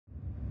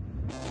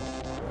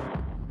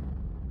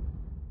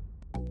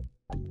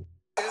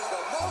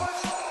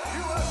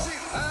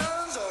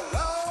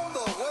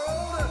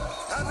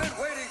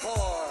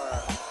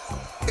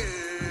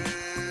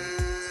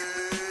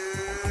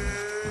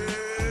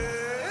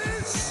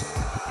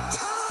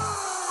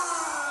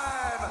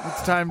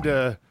it's time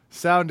to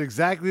sound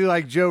exactly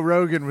like Joe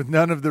Rogan with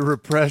none of the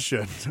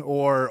repression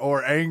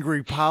or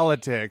angry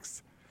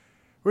politics.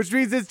 Which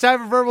means it's time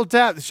for Verbal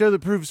Tap, the show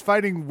that proves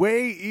fighting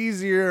way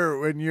easier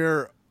when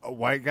you're a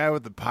white guy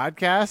with a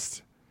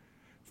podcast.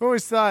 I've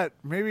always thought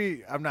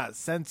maybe I'm not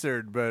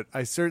censored, but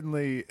I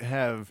certainly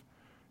have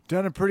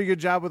done a pretty good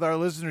job with our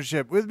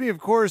listenership. With me, of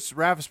course,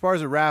 Raph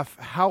Esparza. Raph,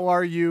 how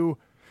are you?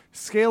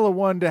 Scale of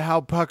 1 to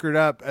how puckered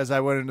up as I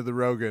went into the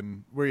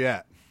Rogan. Where you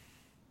at?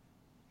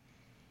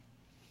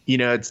 You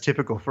know, it's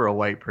typical for a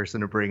white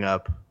person to bring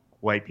up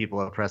white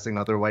people oppressing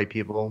other white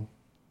people.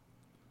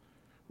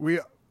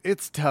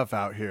 It's tough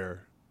out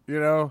here, you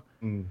know?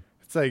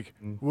 It's like,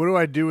 what do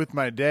I do with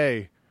my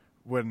day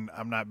when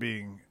I'm not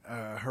being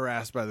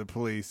harassed by the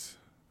police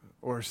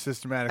or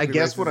systematically? I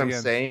guess what I'm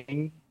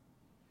saying,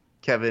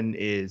 Kevin,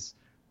 is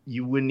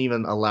you wouldn't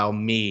even allow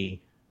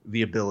me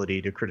the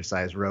ability to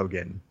criticize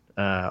Rogan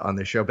on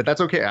this show. But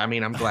that's okay. I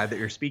mean, I'm glad that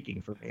you're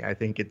speaking for me. I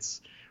think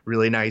it's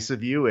really nice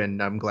of you,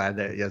 and I'm glad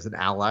that as an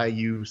ally,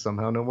 you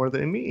somehow know more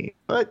than me.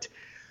 But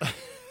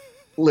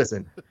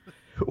listen.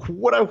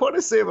 What I want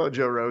to say about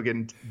Joe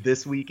Rogan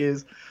this week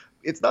is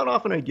it's not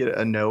often I get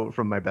a note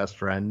from my best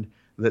friend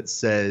that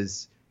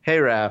says, "Hey,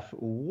 Raph,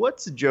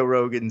 what's Joe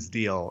Rogan's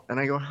deal?" And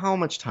I go, "How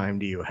much time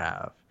do you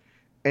have?"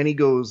 And he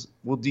goes,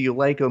 "Well, do you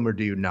like him or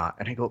do you not?"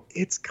 And I go,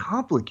 "It's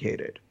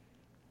complicated.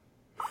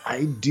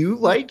 I do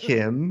like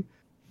him,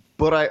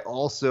 but I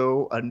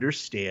also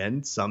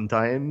understand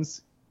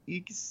sometimes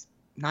he's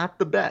not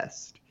the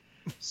best."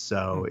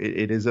 So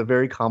it is a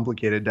very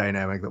complicated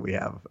dynamic that we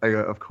have.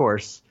 Of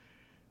course,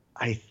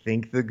 I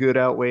think the good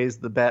outweighs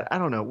the bad. I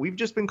don't know. We've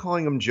just been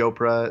calling him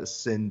Jopra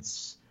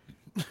since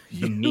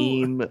the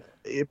meme.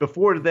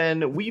 Before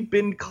then, we've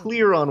been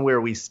clear on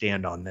where we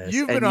stand on this.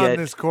 You've been on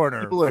this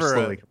corner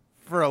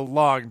for a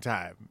long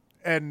time.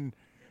 And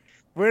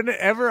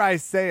whenever I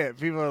say it,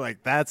 people are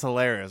like, "That's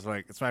hilarious."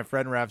 Like, it's my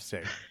friend Raph's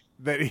take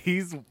that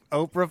he's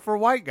Oprah for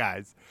white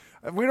guys.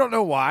 We don't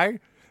know why.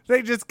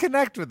 They just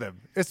connect with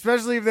him,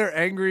 especially if they're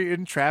angry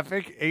in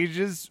traffic,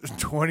 ages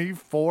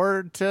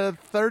 24 to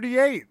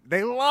 38.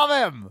 They love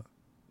him.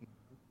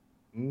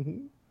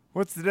 Mm-hmm.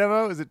 What's the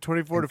demo? Is it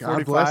 24 to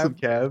 45? God bless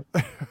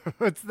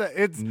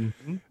him,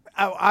 Kev.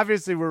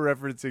 Obviously we're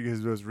referencing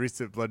his most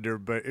recent blunder,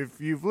 but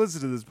if you've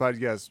listened to this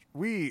podcast,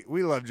 we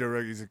love Joe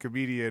Rogan. He's a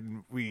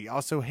comedian. We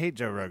also hate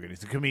Joe Rogan.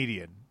 He's a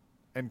comedian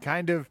and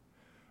kind of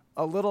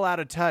a little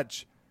out of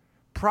touch,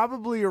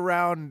 probably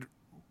around.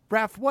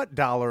 Raph, what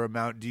dollar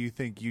amount do you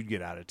think you'd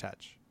get out of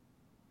touch?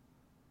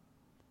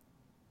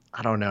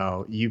 I don't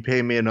know. You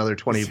pay me another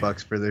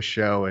 $20 for this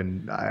show,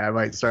 and I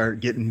might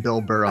start getting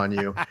Bill Burr on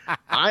you.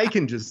 I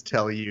can just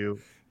tell you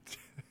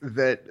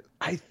that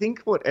I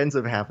think what ends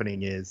up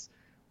happening is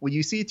when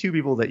you see two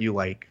people that you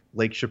like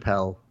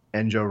Chappelle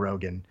and Joe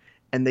Rogan,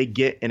 and they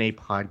get in a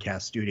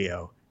podcast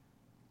studio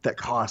that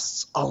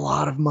costs a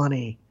lot of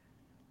money,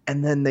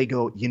 and then they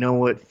go, "You know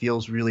what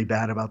feels really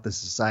bad about this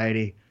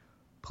society?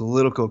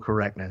 Political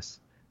correctness."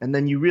 And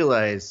then you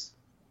realize,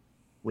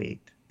 wait,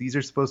 these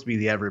are supposed to be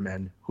the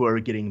everymen who are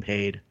getting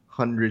paid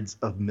hundreds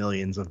of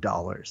millions of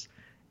dollars.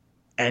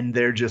 And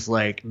they're just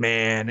like,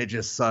 "Man, it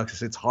just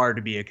sucks. It's hard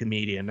to be a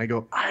comedian." I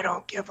go, I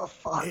don't give a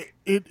fuck.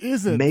 It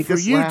isn't Make for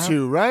us you laugh.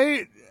 two,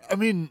 right? I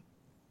mean,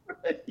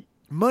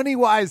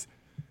 money-wise,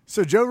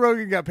 so Joe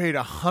Rogan got paid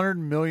 $100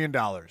 million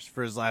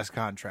for his last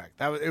contract.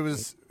 It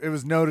was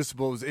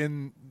noticeable.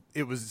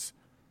 It was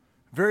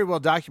very well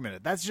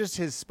documented. That's just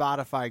his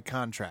Spotify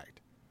contract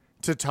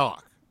to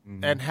talk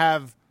and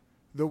have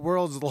the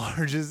world's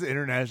largest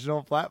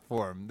international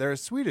platform. They're a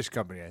Swedish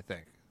company, I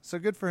think. So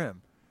good for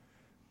him.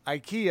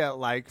 IKEA,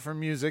 like, for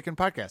music and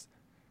podcasts.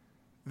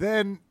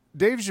 Then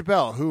Dave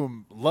Chappelle,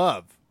 whom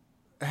love,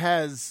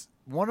 has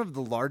one of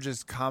the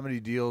largest comedy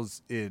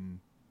deals in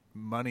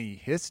money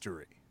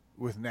history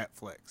with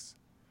Netflix.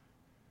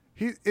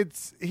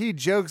 He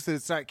jokes that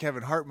it's not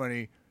Kevin Hart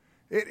money.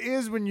 It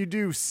is when you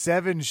do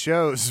 7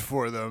 shows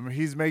for them.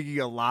 He's making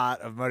a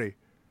lot of money.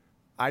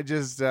 I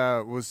just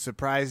was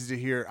surprised to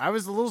hear. I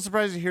was a little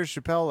surprised to hear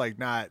Chappelle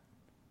not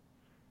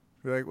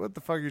be like, "What the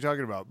fuck are you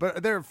talking about?"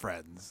 But they're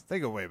friends. They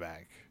go way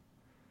back.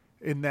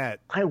 In that,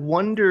 I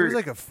wonder. It was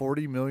like a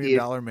 $40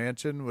 million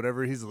mansion,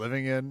 whatever he's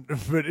living in,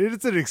 but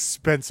it's an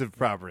expensive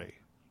property.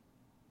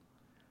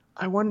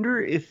 I wonder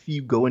if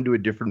you go into a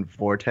different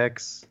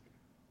vortex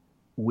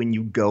when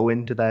you go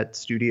into that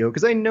studio,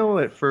 because I know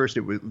at first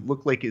it would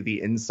look like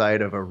the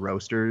inside of a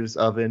roaster's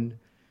oven.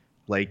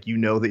 Like, you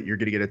know that you're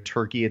going to get a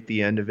turkey at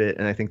the end of it,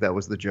 and I think that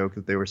was the joke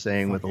that they were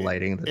saying with the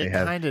lighting that they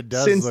have. It kind of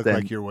does look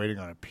like you're waiting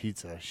on a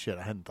pizza. Shit,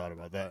 I hadn't thought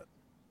about that.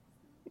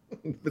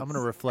 I'm going to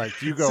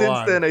reflect. You go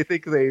on. Since then, I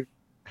think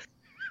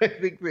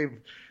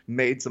they've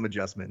made some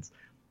adjustments.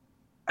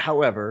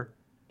 However,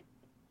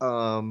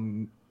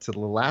 to the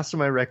last of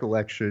my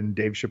recollection,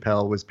 Dave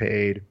Chappelle was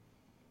paid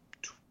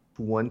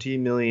 $20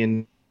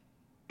 million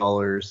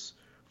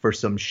for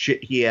some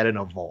shit he had in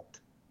a vault.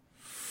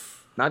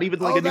 Not even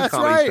like a new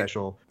comedy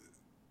special.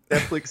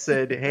 Netflix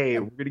said, "Hey,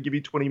 we're going to give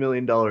you $20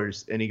 million,"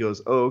 and he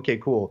goes, "Oh, okay,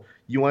 cool.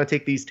 You want to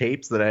take these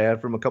tapes that I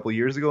had from a couple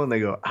years ago?" And they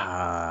go,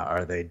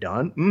 "Are they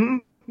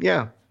done?"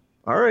 Yeah.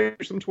 All right,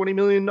 here's some $20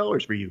 million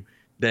for you.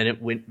 Then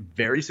it went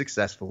very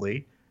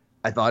successfully.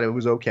 I thought it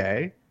was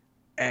okay,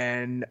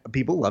 and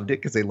people loved it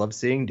because they love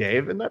seeing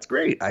Dave, and that's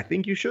great. I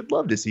think you should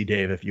love to see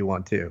Dave if you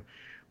want to.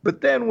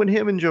 But then when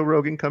him and Joe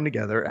Rogan come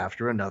together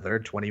after another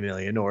 20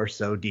 million or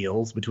so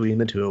deals between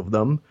the two of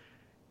them,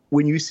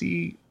 when you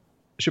see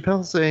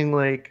Chappelle saying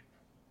like,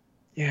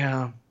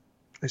 yeah,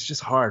 it's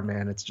just hard,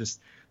 man. It's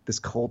just this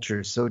culture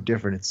is so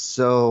different. It's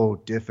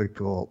so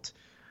difficult.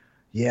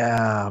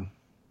 Yeah.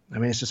 I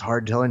mean, it's just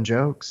hard telling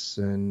jokes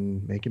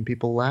and making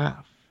people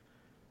laugh.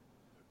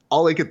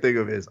 All I could think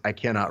of is I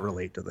cannot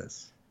relate to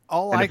this.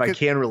 I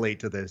can relate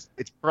to this,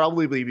 it's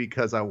probably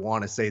because I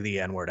want to say the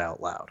N-word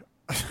out loud.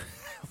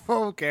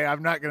 Okay,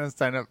 I'm not going to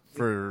sign up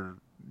for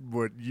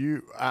what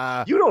you...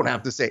 You don't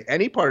have to say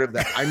any part of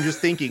that. I'm just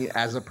thinking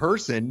as a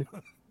person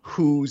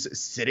who's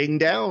sitting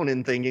down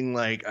and thinking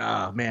like,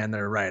 oh, man,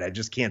 they're right. I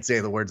just can't say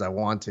the words I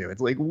want to.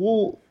 It's like,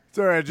 well...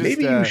 Sorry,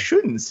 maybe you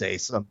shouldn't say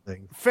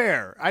something.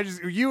 Fair.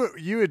 You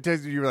had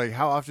texted me, you were like,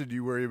 how often do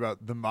you worry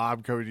about the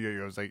mob coming to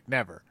you? I was like,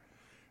 never.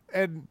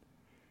 And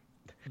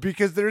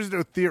because there's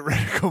no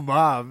theoretical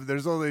mob,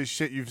 there's only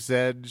shit you've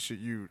said, shit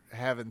you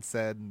haven't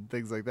said, and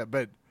things like that.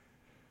 But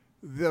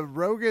the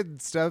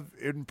Rogan stuff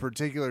in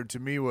particular to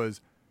me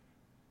was,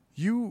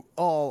 you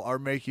all are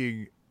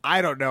making,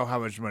 I don't know how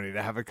much money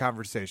to have a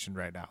conversation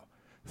right now.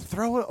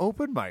 Throw an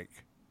open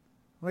mic.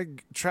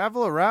 Like,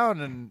 travel around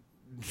and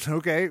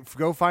okay,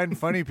 go find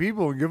funny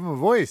people and give them a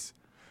voice.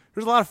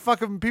 There's a lot of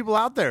fucking people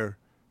out there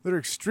that are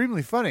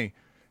extremely funny.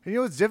 And you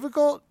know what's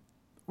difficult?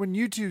 When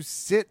you two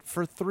sit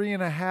for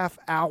 3.5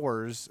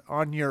 hours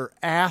on your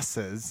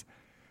asses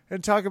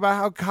and talk about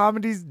how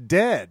comedy's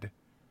dead.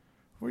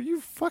 Well,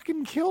 you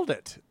fucking killed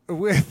it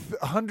with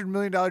 $100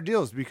 million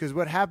deals, because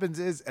what happens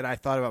is, and I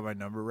thought about my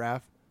number,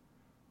 Raph,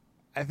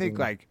 I think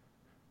like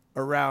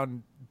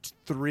around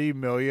 3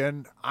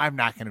 million, I'm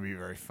not going to be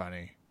very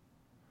funny.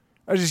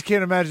 I just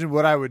can't imagine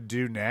what I would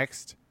do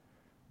next.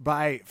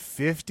 By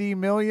 50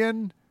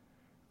 million,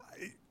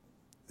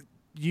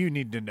 you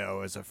need to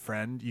know as a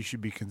friend, you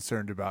should be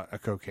concerned about a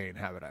cocaine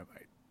habit I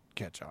might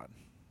catch on.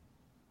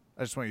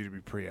 I just want you to be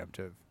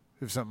preemptive.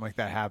 If something like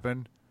that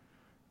happened,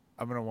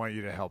 I'm going to want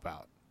you to help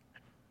out.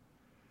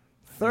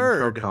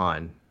 Third.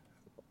 Pro-con.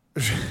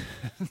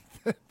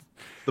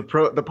 The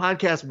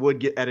podcast would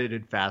get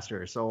edited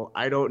faster, so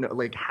I don't know,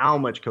 like, how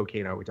much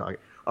cocaine are we talking?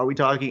 Are we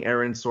talking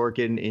Aaron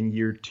Sorkin in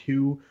year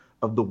 2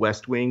 of The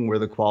West Wing, where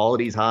the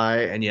quality's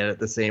high, and yet at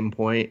the same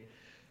point,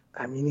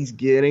 I mean, he's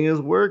getting his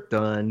work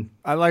done.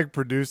 I like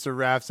producer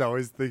Raph's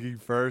always thinking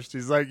first.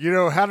 He's like,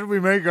 how did we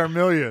make our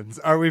millions?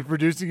 Are we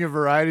producing a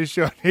variety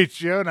show on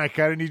HBO, and I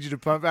kind of need you to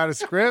pump out a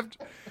script?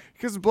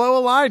 Because blow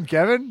a line,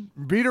 Kevin.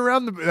 Beat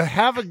around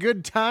have a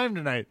good time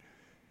tonight.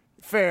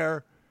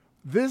 Fair.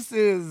 This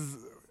is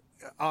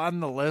on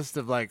the list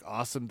of like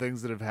awesome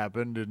things that have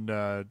happened in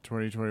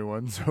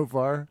 2021 so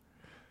far.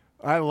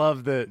 I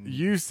love that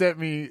you sent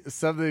me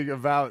something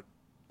about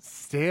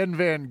Stan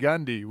Van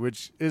Gundy,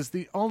 which is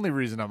the only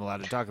reason I'm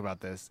allowed to talk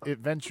about this. It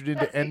ventured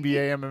into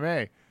NBA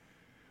MMA.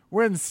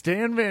 When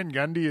Stan Van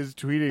Gundy is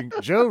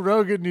tweeting, Joe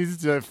Rogan needs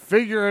to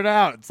figure it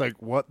out. It's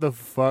like, what the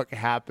fuck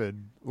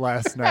happened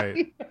last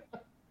night?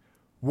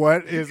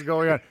 What is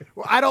going on?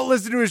 Well, I don't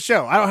listen to his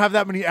show. I don't have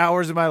that many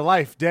hours in my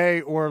life,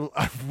 day or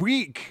a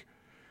week.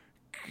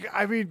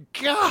 I mean,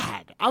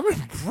 God, I'm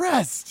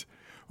impressed.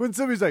 When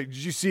somebody's like, did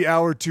you see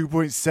hour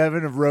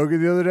 2.7 of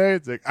Rogan the other day?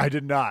 It's like, I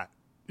did not.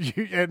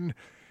 And,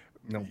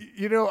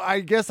 no.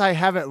 I guess I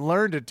haven't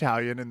learned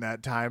Italian in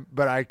that time,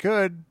 but I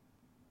could.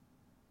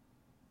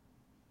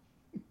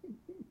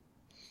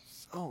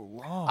 So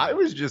long. I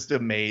was just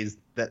amazed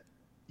that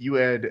you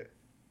had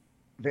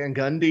Van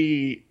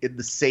Gundy in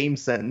the same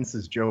sentence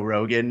as Joe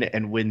Rogan,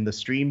 and when the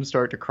streams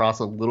start to cross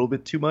a little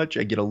bit too much,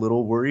 I get a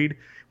little worried.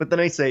 But then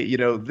I say,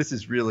 this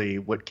is really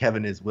what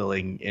Kevin is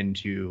willing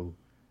into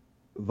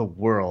the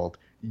world.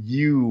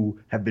 You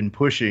have been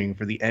pushing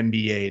for the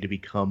NBA to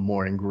become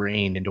more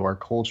ingrained into our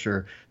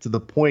culture to the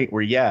point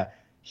where,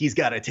 he's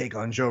got to take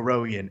on Joe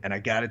Rogan. And I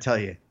got to tell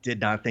you, did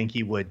not think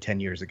he would 10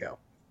 years ago.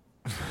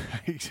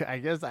 I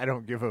guess I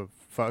don't give a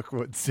fuck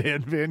what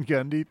Stan Van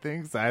Gundy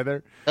thinks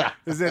either.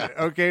 Is it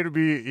okay to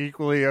be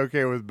equally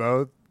okay with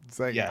both? It's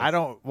like, yes. I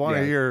don't want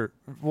to hear,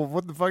 well,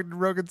 what the fuck did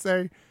Rogan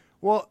say?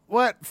 Well,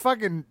 what?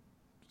 Fucking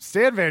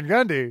Stan Van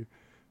Gundy.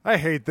 I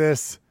hate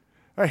this.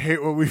 I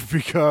hate what we've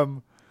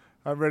become.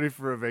 I'm ready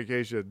for a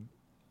vacation.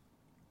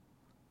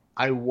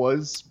 I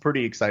was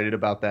pretty excited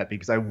about that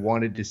because I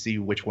wanted to see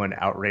which one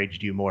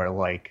outraged you more.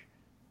 Like,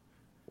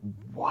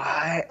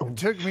 why? It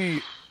took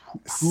me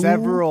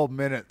several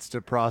minutes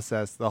to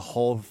process the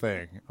whole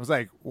thing. I was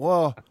like,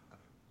 well,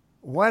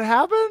 what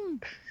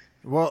happened?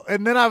 Well,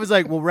 and then I was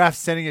like, well, Raph's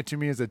sending it to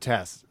me as a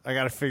test. I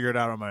got to figure it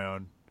out on my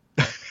own.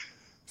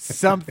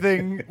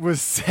 Something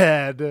was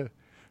said,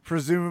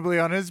 presumably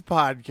on his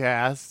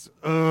podcast.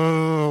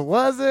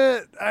 Was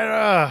it?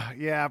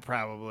 Yeah,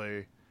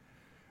 probably.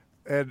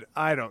 And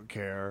I don't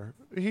care.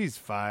 He's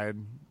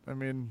fine. I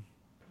mean,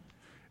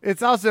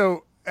 it's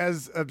also,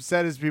 as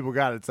upset as people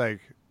got, it's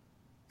like,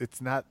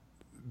 it's not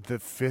the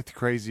fifth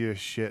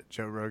craziest shit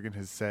Joe Rogan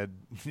has said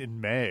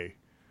in May.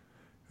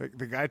 Like,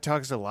 the guy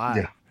talks a lot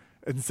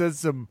and says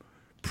some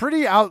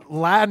pretty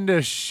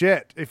outlandish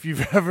shit if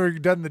you've ever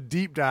done the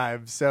deep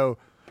dive. So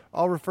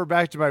I'll refer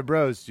back to my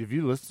bros. If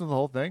you listen to the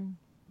whole thing,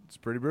 it's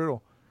pretty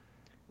brutal.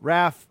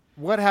 Raph,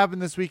 what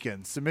happened this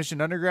weekend?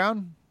 Submission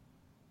Underground?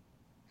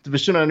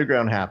 Submission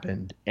Underground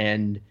happened,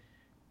 and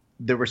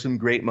there were some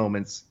great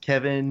moments.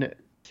 Kevin,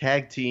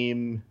 tag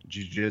team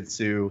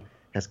jiu-jitsu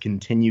has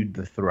continued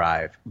to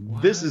thrive.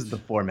 What? This is the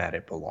format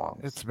it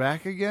belongs. It's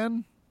back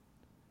again?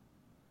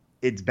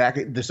 It's back.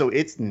 So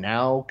it's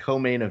now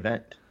co-main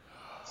event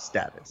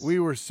status. We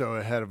were so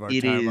ahead of our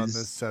time on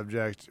this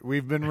subject.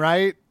 We've been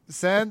right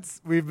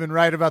since. We've been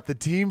right about the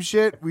team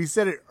shit. We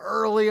said it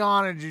early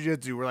on in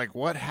jiu-jitsu. We're like,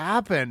 what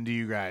happened to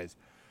you guys?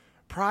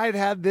 Pride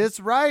had this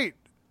right.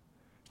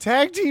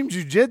 Tag team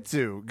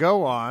jiu-jitsu.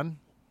 Go on.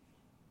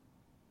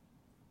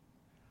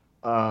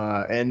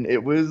 And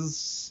it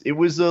was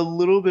a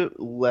little bit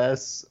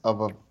less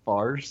of a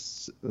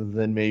farce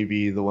than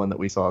maybe the one that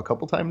we saw a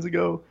couple times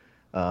ago.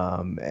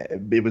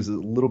 It was a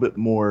little bit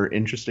more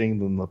interesting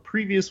than the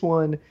previous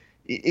one.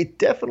 It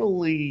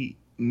definitely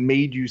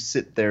made you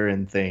sit there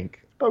and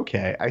think,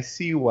 okay, I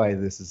see why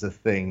this is a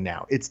thing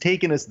now. It's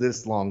taken us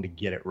this long to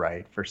get it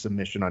right for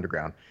Submission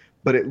Underground,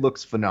 but it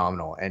looks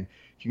phenomenal. And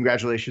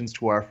congratulations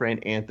to our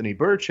friend Anthony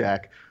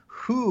Burchak,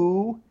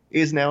 who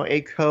is now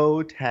a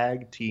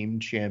co-tag team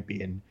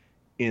champion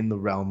in the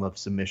realm of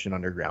Submission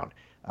Underground.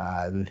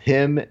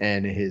 Him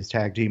and his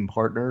tag team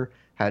partner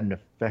had an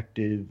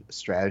effective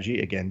strategy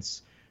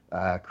against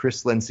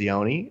Chris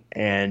Lencioni,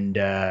 and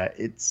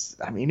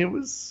it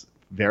was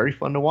very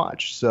fun to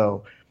watch.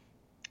 So,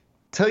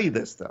 tell you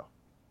this, though.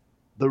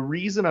 The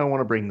reason I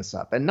want to bring this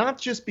up, and not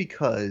just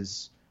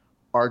because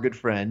our good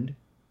friend,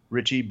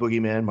 Richie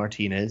Boogeyman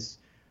Martinez,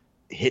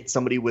 hit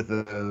somebody with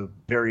a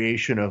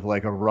variation of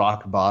like a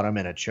rock bottom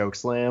and a choke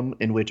slam,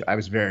 in which I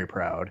was very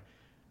proud.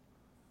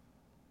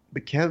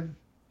 But Kev,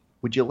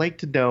 would you like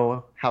to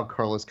know how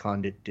Carlos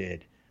Condit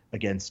did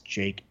against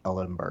Jake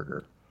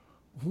Ellenberger?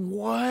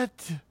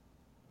 What?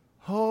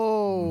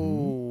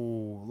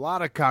 Oh, a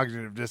lot of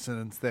cognitive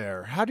dissonance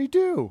there. How'd he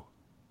do?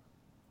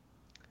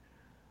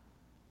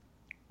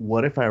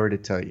 What if I were to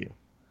tell you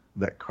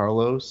that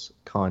Carlos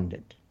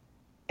Condit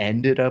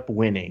ended up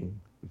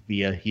winning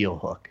via heel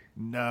hook?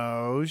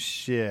 No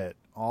shit.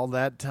 All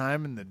that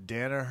time in the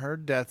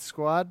Danaher Death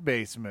Squad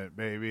basement,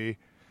 baby.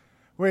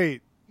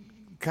 Wait,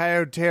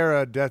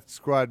 Coyote Death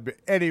Squad.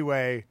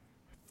 Anyway,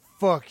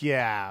 fuck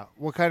yeah.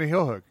 What kind of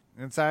heel hook?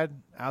 Inside?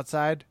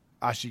 Outside?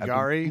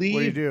 Ashigari? What do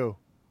you do?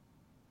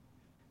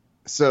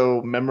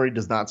 So memory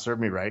does not serve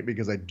me right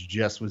because I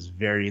just was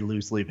very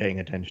loosely paying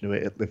attention to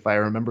it. If I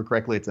remember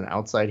correctly, it's an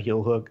outside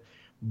heel hook.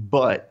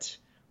 But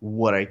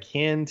what I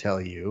can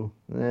tell you,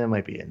 it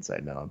might be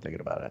inside now I'm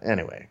thinking about it.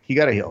 Anyway, he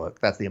got a heel hook.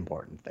 That's the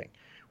important thing.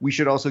 We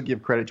should also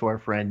give credit to our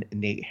friend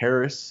Nate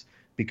Harris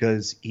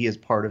because he is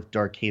part of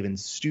Darkhaven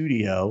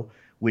Studio,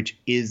 which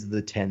is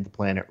the 10th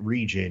planet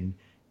region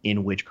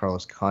in which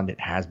Carlos Condit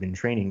has been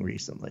training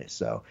recently.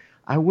 So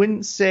I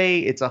wouldn't say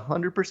it's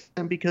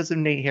 100% because of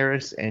Nate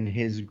Harris and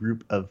his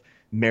group of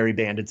merry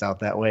bandits out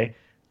that way.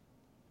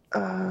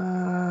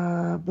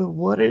 But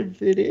what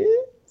if it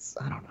is?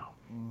 I don't know.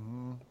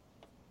 Mm-hmm.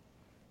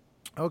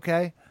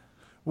 Okay.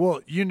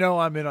 Well, you know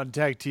I'm in on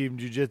tag team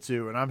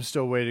jiu-jitsu, and I'm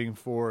still waiting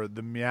for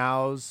the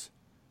Meows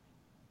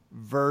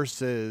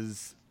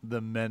versus the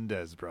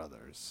Mendez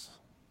brothers.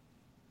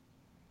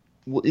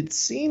 Well, it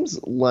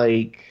seems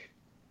like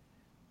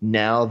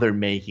now they're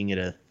making it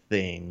a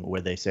thing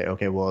where they say,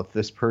 okay, well, if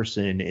this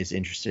person is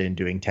interested in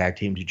doing tag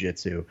team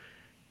jiu-jitsu,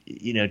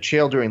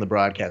 chill during the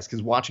broadcast,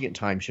 because watching it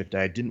time shift,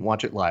 I didn't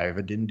watch it live.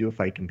 I didn't do a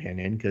fight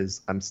companion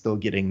because I'm still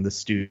getting the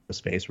studio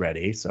space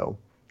ready. So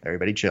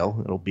everybody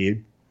chill. It'll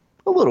be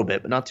a little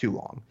bit, but not too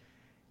long.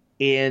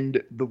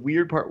 And the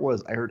weird part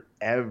was I heard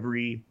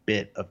every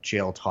bit of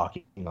Chael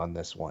talking on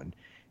this one.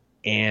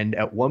 And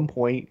at one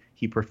point,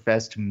 he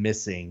professed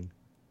missing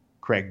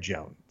Craig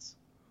Jones.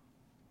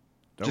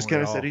 Just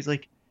kind of said, he's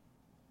like,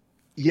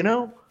 you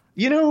know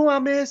who I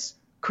miss?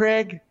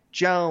 Craig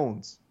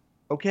Jones.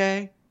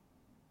 Okay?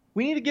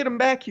 We need to get him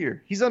back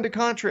here. He's under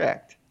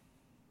contract.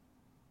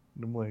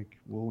 And I'm like,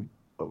 well,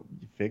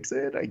 you fix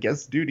it? I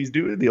guess, dude, he's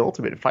doing the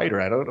Ultimate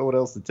Fighter. I don't know what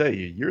else to tell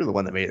you. You're the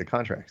one that made the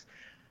contracts.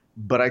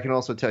 But I can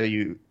also tell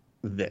you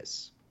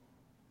this.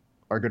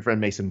 Our good friend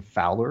Mason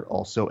Fowler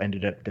also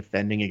ended up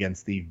defending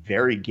against the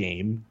very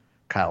game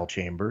Kyle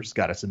Chambers.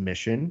 Got a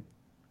submission,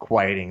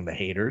 quieting the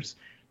haters.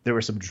 There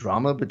was some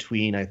drama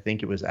between, I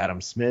think it was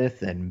Adam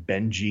Smith and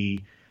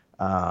Benji.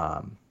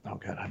 I'm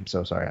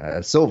so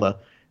sorry. Silva.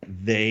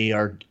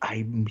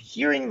 I'm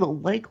hearing they'll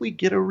likely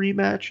get a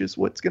rematch is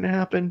what's going to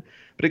happen.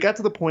 But it got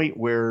to the point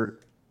where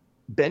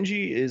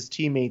Benji is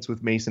teammates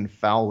with Mason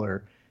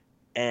Fowler.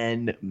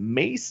 And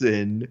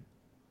Mason,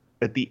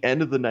 at the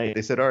end of the night,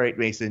 they said, all right,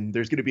 Mason,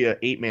 there's going to be an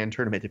 8-man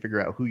tournament to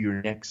figure out who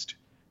your next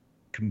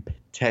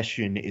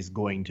competition is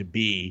going to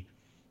be.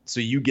 So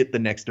you get the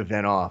next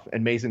event off.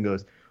 And Mason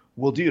goes,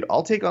 well, dude,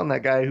 I'll take on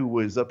that guy who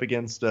was up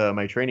against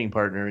my training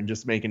partner and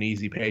just make an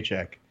easy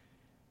paycheck.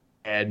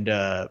 And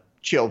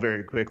Chael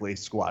very quickly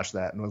squashed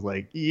that and was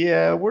like,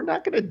 yeah, we're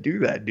not going to do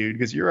that, dude,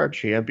 because you're our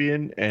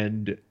champion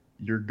and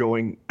you're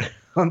going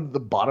on the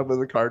bottom of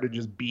the card to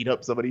just beat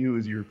up somebody who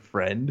is your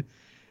friend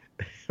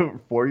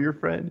for your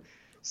friend.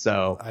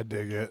 So I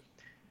dig it.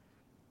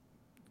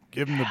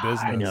 Give him the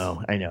business. I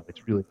know.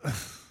 It's really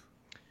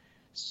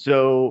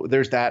so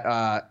there's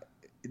that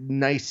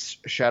nice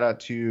shout out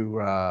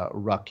to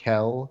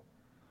Raquel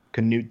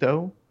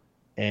Canuto,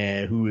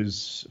 who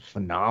is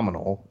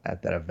phenomenal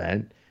at that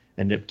event.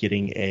 Ended up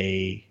getting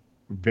a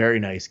very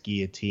nice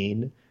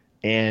guillotine.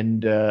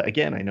 And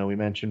again, I know we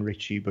mentioned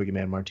Richie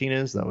Boogeyman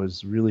Martinez. That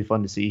was really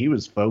fun to see. He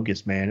was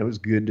focused, man. It was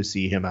good to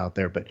see him out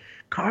there. But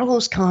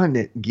Carlos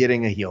Condit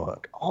getting a heel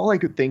hook, all I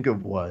could think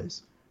of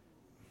was,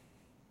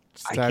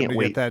 I can't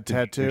wait that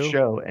tattoo. To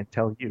show and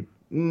tell you.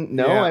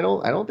 No, yeah. I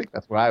don't think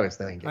that's what I was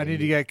thinking. I need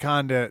to get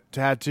Condit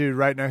tattooed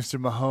right next to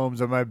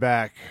Mahomes on my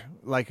back,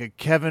 like a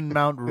Kevin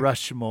Mount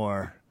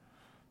Rushmore,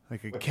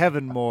 like a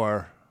Kevin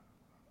Moore.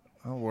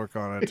 I'll work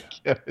on it.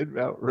 Kevin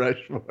Mount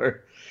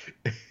Rushmore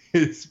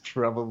is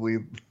probably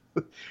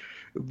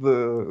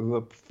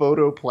the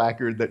photo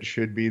placard that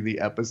should be the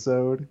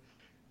episode,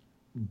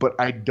 but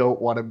I don't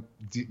want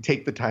to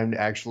take the time to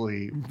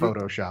actually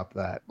Photoshop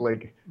that.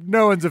 Like,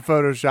 no one's a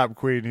Photoshop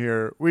queen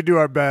here. We do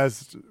our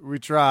best. We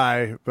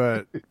try,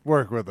 but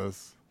work with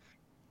us.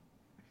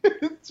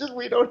 It's just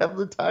we don't have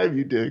the time,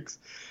 you dicks.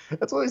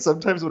 That's why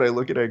sometimes when I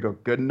look at it, I go,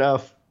 good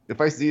enough. If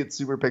I see it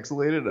super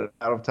pixelated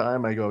out of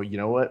time, I go, you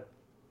know what?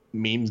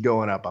 Memes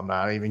going up. I'm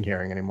not even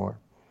caring anymore.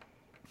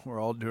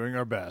 We're all doing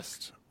our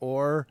best.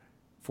 Or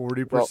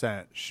 40%.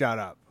 Well, shut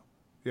up.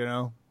 You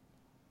know?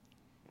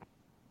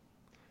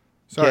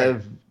 Sorry.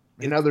 Kev,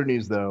 in other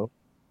news, though,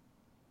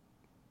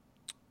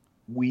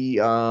 we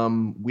had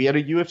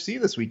a UFC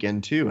this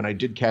weekend, too, and I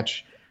did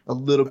catch a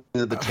little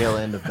bit of the tail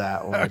end of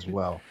that one as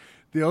well.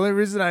 The only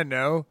reason I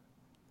know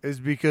is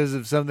because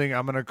of something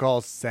I'm going to call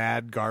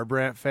sad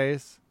Garbrandt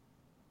face.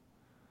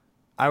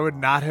 I would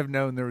not have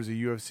known there was a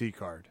UFC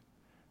card.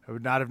 I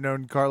would not have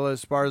known Carla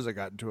Esparza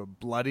got into a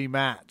bloody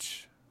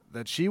match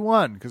that she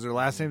won because her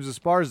last name's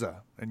Esparza,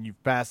 and you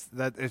passed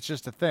that. It's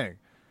just a thing.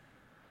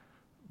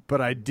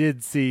 But I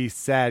did see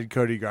sad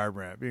Cody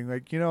Garbrandt being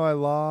like, I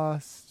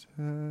lost.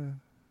 You're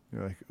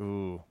like,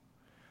 ooh,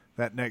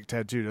 that neck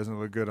tattoo doesn't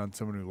look good on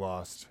someone who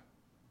lost.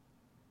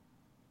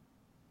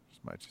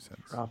 Just my 2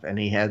 cents. Rough. And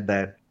he had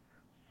that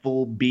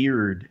full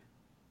beard.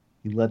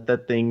 He let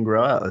that thing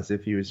grow out as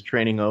if he was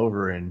training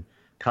over in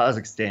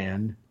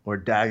Kazakhstan or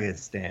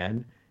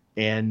Dagestan.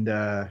 And,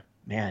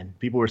 man,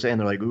 people were saying,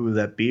 they're like, ooh,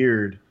 that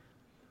beard.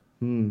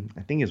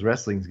 I think his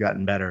wrestling's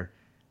gotten better.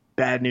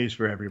 Bad news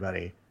for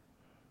everybody.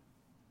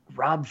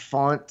 Rob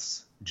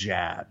Font's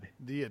jab.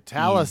 The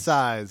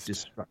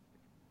italicized.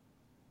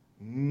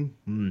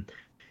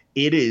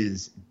 It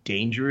is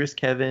dangerous,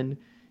 Kevin.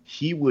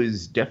 He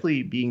was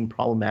definitely being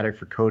problematic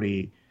for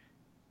Cody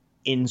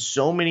in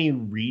so many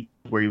reads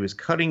where he was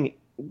cutting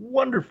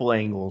wonderful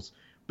angles,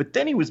 but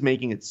then he was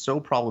making it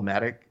so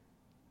problematic.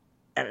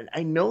 And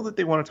I know that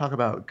they want to talk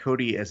about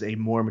Cody as a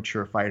more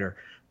mature fighter,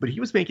 but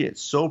he was making it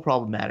so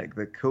problematic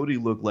that Cody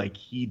looked like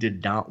he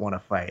did not want to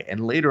fight.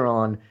 And later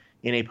on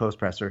in a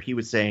post-presser, he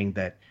was saying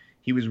that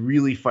he was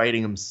really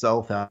fighting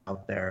himself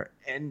out there.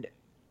 And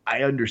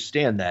I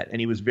understand that. And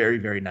he was very,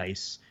 very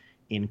nice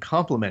in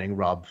complimenting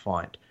Rob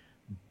Font.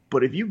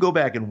 But if you go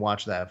back and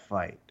watch that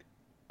fight,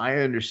 I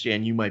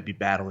understand you might be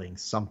battling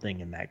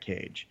something in that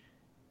cage.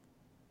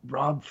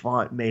 Rob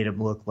Font made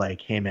him look like,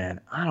 hey,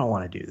 man, I don't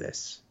want to do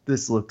this.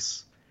 This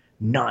looks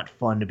not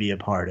fun to be a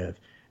part of.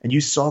 And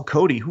you saw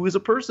Cody, who is a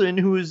person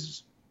who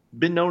has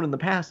been known in the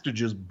past to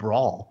just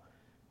brawl,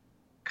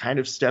 kind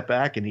of step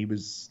back, and he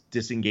was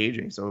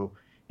disengaging. So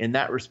in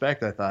that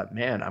respect, I thought,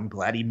 man, I'm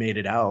glad he made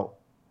it out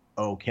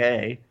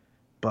okay.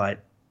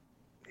 But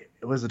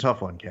it was a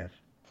tough one, Kev.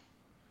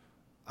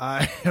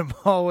 I am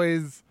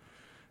always,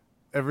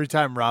 every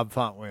time Rob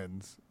Font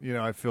wins,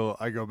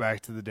 I go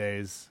back to the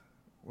days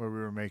where we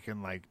were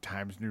making like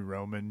Times New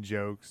Roman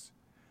jokes.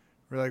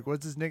 We're like,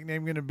 what's his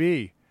nickname going to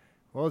be?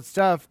 Well, it's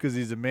tough because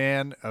he's a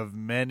man of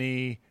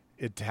many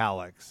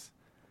italics.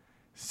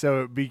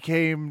 So it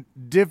became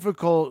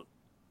difficult,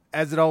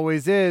 as it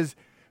always is,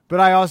 but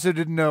I also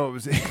didn't know it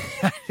was,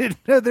 I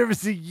didn't know there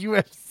was a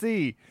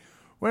UFC.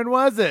 When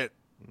was it?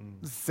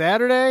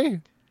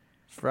 Saturday?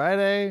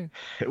 Friday?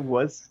 It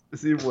was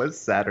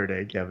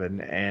Saturday,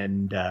 Kevin,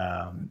 and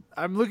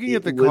I'm looking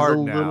at the card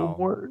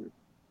now.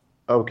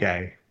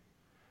 Okay.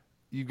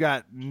 You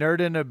got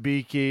Nurden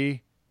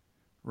Abiki,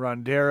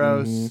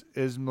 Ronderos,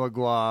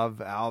 Ismagulov,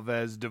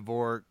 Alves,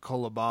 Dvorak,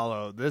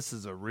 Kolobalo. This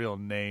is a real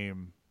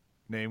name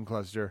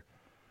cluster.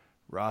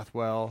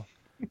 Rothwell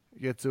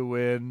gets a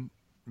win.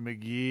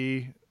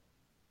 McGee.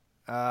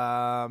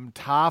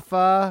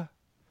 Tafa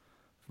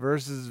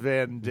versus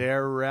Vandera.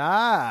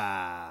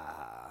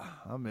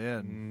 I'm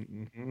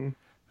in.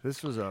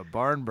 This was a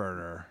barn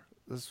burner.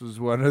 This was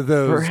one of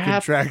those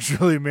Perhaps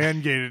contractually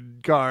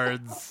mandated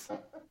cards.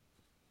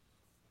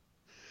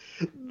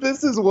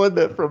 this is one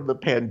that from the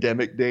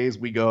pandemic days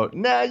we go,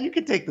 nah, you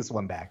can take this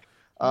one back.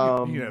 You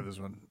can have this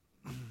one.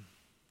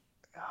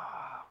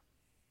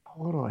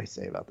 What do I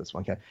say about this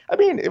one, Ken? I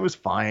mean, it was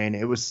fine.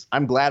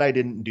 I'm glad I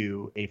didn't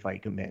do a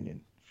fight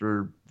companion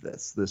for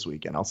this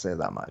weekend. I'll say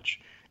that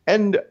much.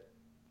 And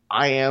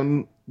I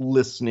am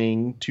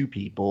listening to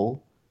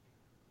people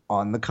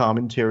on the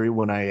commentary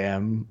when I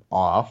am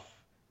off,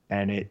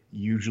 and it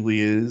usually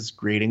is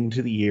grating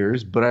to the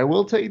ears. But I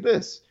will tell you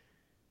this.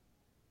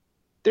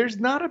 There's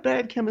not a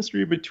bad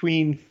chemistry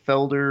between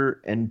Felder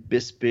and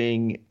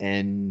Bisping,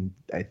 and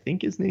I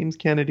think his name's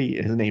Kennedy.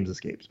 His name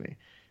escapes me.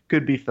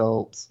 Could be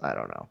Phelps. I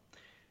don't know.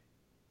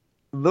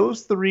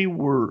 Those three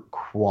were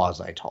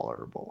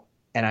quasi-tolerable.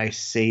 And I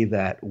say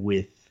that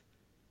with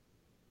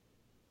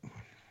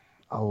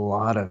a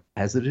lot of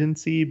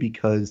hesitancy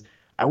because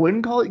I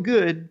wouldn't call it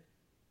good.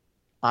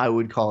 I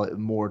would call it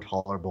more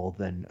tolerable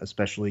than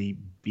especially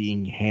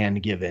being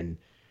hand-given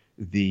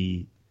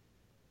the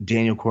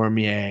Daniel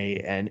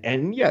Cormier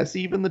and yes,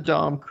 even the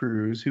Dom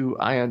Cruz, who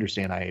I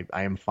understand I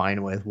am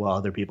fine with while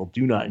other people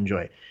do not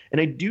enjoy. And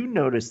I do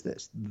notice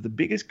this. The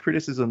biggest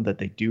criticism that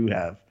they do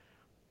have,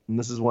 and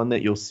this is one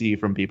that you'll see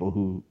from people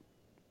who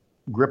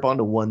grip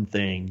onto one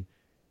thing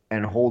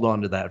and hold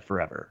on to that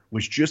forever,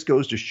 which just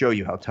goes to show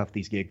you how tough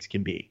these gigs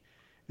can be,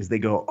 is they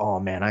go, oh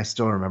man, I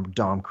still remember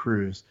Dom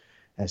Cruz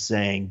as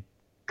saying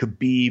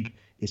Khabib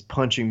is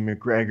punching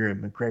McGregor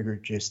and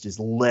McGregor just is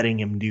letting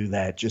him do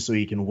that just so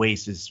he can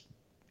waste his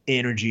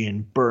energy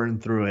and burn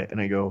through it. And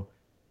I go,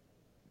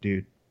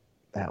 dude,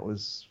 that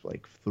was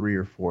like 3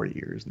 or 4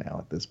 years now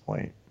at this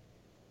point.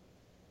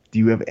 Do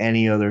you have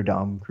any other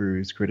Dom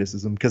Cruz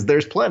criticism? Because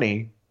there's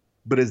plenty,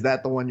 but is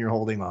that the one you're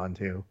holding on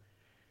to?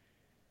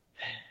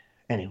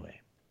 Anyway,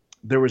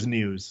 there was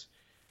news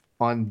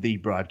on the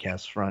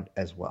broadcast front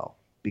as well,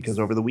 because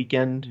over the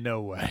weekend...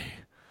 No way.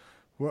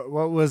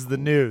 What was the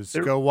news?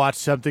 Go watch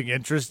something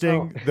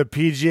interesting? The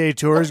PGA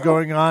Tour is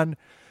going on?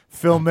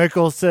 Phil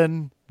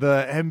Mickelson,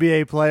 the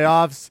NBA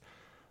playoffs?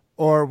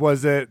 Or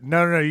was it,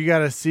 no, you got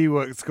to see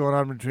what's going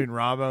on between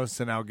Ramos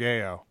and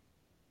Alguello?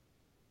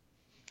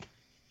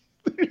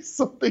 There's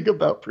something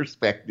about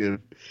perspective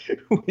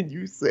when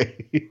you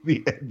say the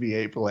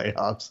NBA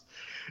playoffs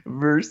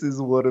versus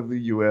one of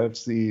the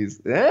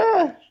UFC's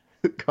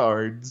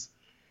cards.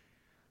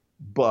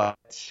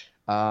 But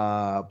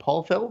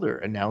Paul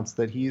Felder announced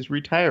that he is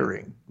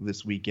retiring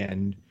this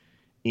weekend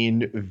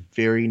in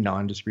very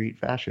nondiscreet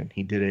fashion.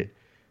 He did it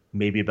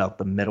maybe about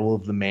the middle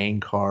of the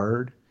main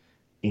card,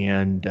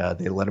 and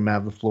they let him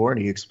have the floor,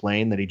 and he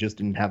explained that he just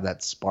didn't have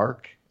that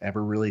spark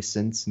ever really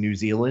since New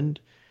Zealand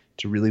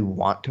to really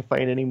want to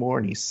fight anymore.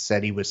 And he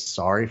said he was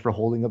sorry for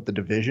holding up the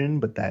division,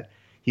 but that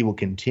he will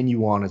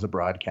continue on as a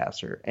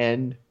broadcaster.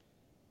 And,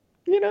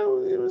 you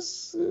know, it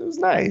was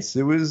nice.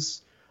 It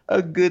was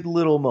a good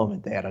little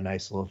moment. They had a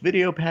nice little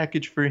video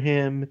package for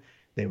him.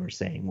 They were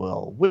saying,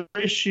 well,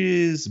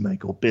 wishes,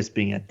 Michael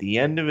Bisping at the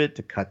end of it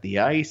to cut the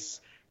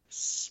ice,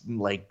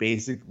 like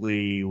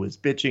basically was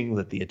bitching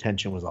that the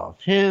attention was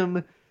off him.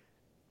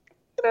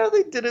 You know,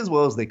 they did as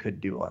well as they could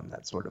do on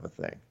that sort of a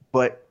thing.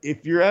 But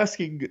if you're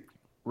asking,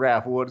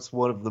 Raph, what's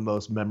one of the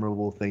most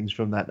memorable things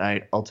from that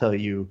night? I'll tell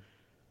you,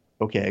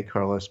 okay,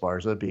 Carlos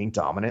Esparza being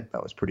dominant.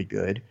 That was pretty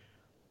good.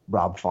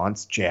 Rob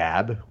Font's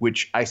jab,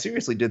 which I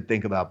seriously did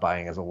think about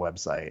buying as a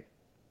website.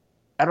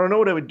 I don't know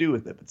what I would do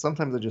with it, but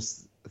sometimes I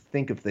just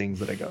think of things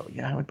that I go,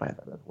 yeah, I would buy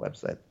that as a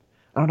website.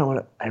 I don't know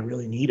what I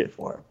really need it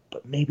for,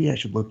 but maybe I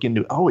should look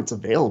into it. Oh, it's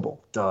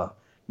available. Duh.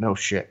 No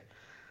shit.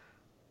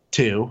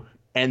 2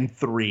 and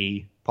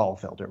 3, Paul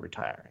Felder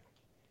retiring.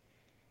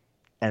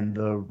 And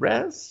the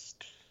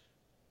rest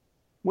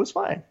was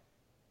fine.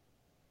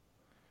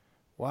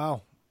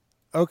 Wow.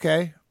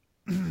 Okay.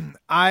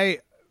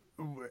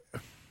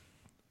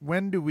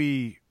 When do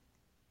we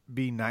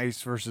be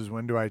nice versus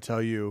when do I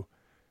tell you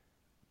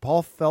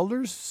Paul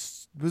Felder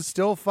was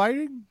still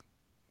fighting?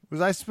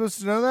 Was I supposed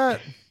to know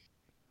that?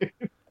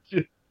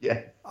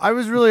 Yeah. I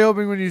was really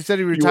hoping when you said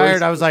he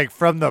retired, I was like,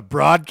 from the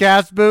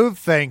broadcast booth?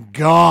 Thank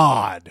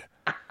God.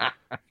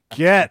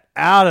 Get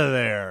out of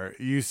there,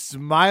 you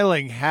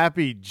smiling,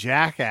 happy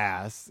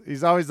jackass.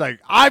 He's always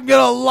like, I'm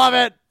going to love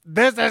it.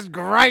 This is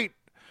great.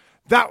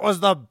 That was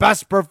the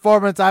best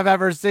performance I've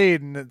ever seen.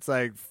 And it's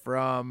like,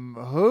 from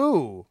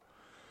who?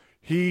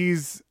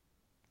 He's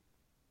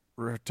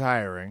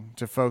retiring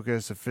to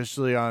focus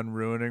officially on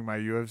ruining my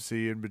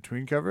UFC in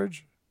between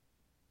coverage.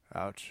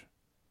 Ouch.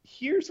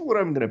 Here's what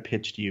I'm going to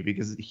pitch to you,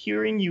 because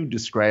hearing you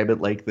describe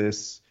it like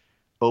this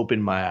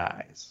opened my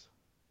eyes.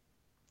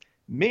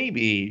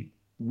 Maybe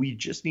we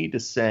just need to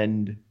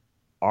send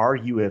our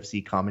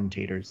UFC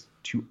commentators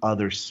to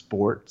other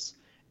sports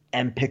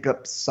and pick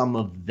up some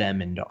of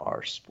them into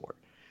our sport.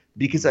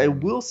 Because I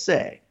will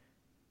say,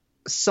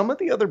 some of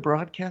the other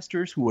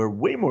broadcasters who are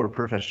way more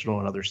professional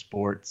in other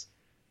sports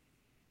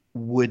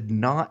would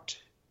not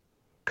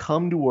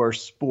come to our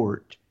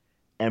sport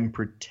and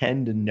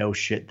pretend to know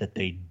shit that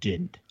they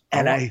didn't.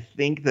 And I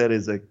think that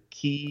is a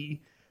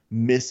key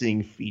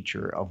missing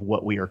feature of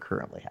what we are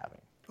currently having.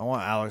 I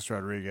want Alex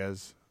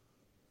Rodriguez.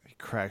 He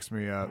cracks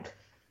me up.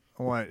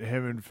 I want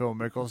him and Phil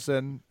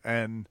Mickelson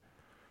and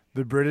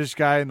the British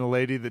guy and the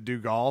lady that do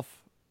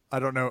golf. I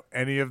don't know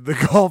any of the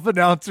golf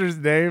announcers'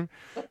 name,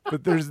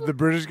 but there's the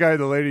British guy and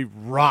the lady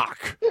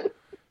rock.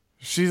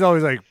 She's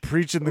always like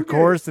preaching the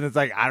course, and it's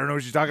like, I don't know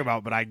what she's talking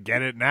about, but I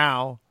get it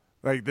now.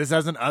 Like, this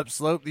has an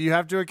upslope that you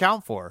have to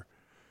account for.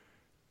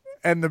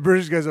 And the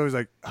British guy's always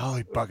like, oh,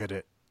 he bucketed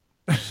it.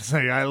 It's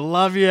like, I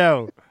love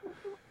you.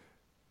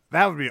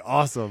 That would be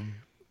awesome.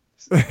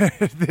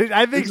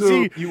 I think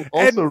so you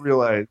also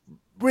realize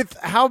with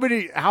how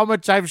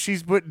much time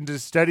she's put into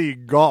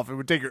studying golf, it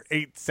would take her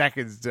 8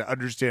 seconds to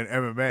understand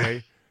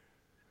MMA.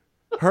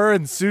 Her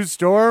and Sue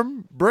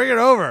Storm, bring it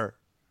over.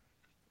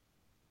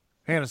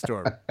 Hannah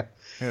Storm.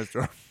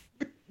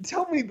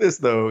 Tell me this,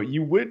 though.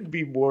 You wouldn't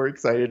be more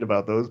excited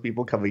about those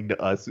people coming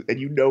to us, and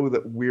you know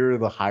that we're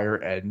the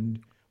higher end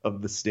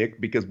of the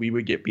stick because we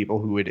would get people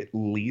who would at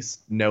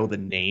least know the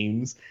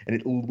names and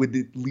it would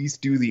at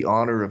least do the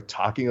honor of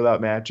talking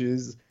about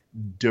matches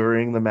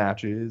during the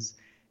matches.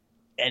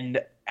 And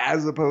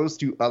as opposed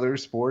to other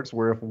sports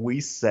where if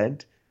we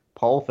sent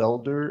Paul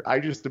Felder, I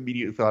just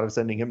immediately thought of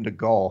sending him to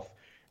golf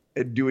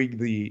and doing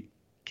the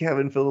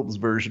Kevin Phillips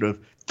version of,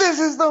 this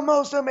is the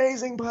most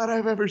amazing putt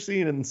I've ever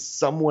seen, and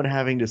someone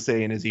having to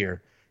say in his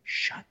ear,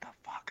 shut the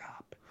fuck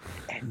up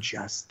and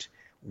just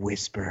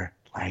whisper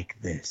like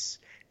this.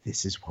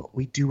 This is what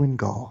we do in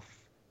golf.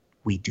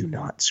 We do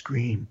not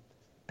scream.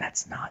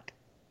 That's not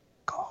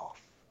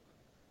golf.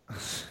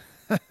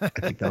 I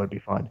think that would be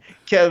fun.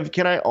 Kev,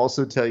 can I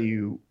also tell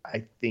you,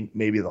 I think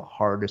maybe the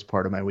hardest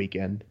part of my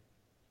weekend?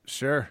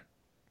 Sure.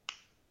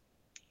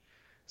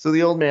 So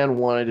the old man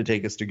wanted to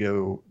take us to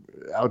go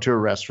out to a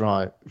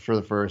restaurant for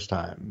the first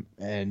time.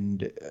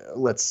 And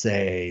let's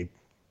say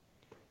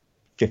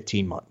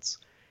 15 months.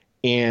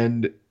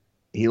 And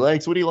he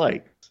likes what he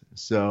likes.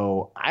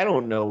 So I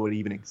don't know what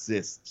even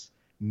exists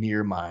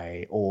near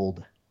my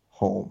old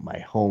home,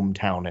 my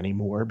hometown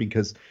anymore,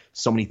 because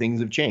so many things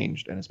have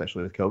changed. And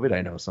especially with COVID,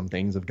 I know some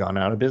things have gone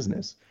out of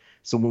business.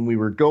 So when we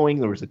were going,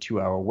 there was a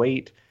 2-hour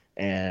wait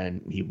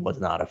and he was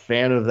not a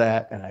fan of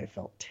that. And I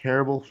felt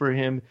terrible for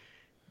him.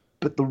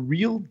 But the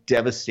real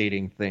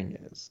devastating thing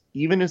is,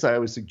 even as I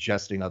was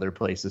suggesting other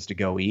places to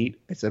go eat,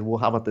 I said, well,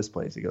 how about this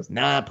place? He goes,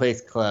 nah,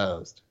 place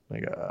closed. I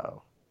go,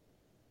 oh.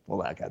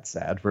 Well, that got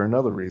sad for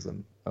another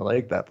reason. I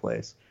like that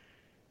place.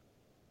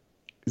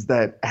 Is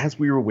that as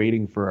we were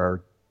waiting for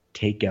our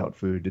takeout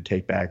food to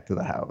take back to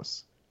the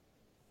house,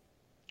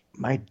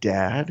 my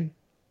dad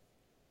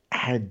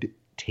had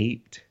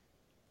taped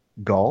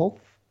golf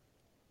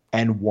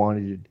and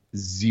wanted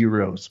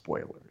 0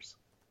 spoilers.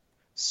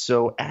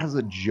 So as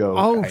a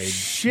joke, I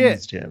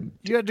teased him.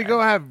 You had to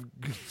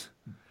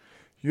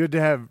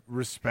have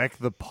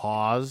respect the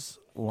pause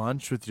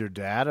lunch with your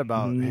dad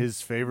about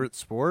his favorite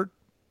sport.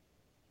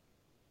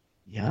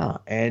 Yeah,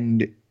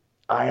 and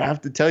I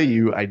have to tell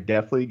you, I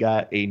definitely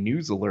got a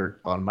news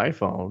alert on my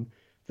phone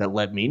that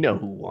let me know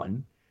who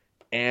won.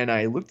 And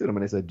I looked at him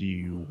and I said, do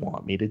you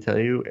want me to tell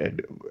you?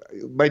 And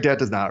my dad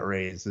does not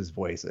raise his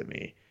voice at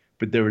me,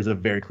 but there was a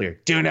very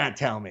clear, do not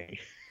tell me.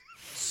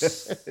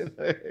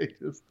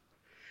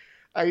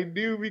 I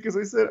knew because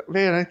I said,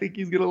 man, I think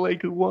he's going to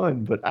like who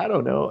won, but I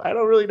don't know. I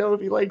don't really know if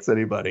he likes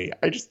anybody.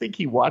 I just think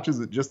he watches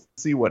it just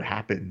to see what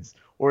happens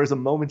or as a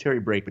momentary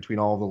break between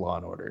all the Law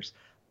and Orders.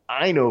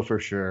 I know for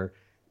sure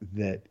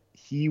that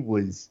he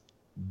was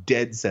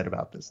dead set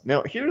about this.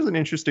 Now, here's an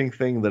interesting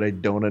thing that I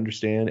don't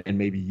understand, and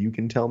maybe you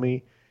can tell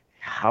me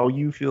how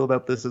you feel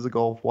about this as a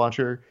golf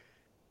watcher.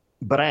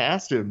 But I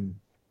asked him,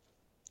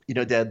 you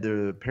know, Dad,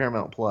 the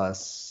Paramount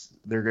Plus,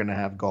 they're going to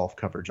have golf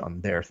coverage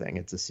on their thing.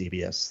 It's a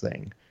CBS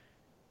thing.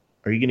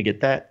 Are you going to get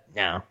that?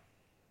 No.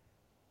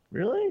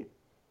 Really?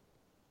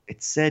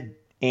 It said,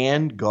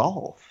 and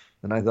golf.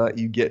 And I thought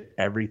you get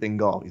everything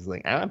golf. He's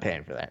like, I'm not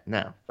paying for that.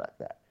 No, fuck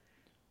that.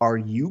 Are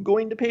you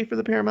going to pay for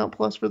the Paramount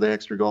Plus for the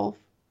extra golf?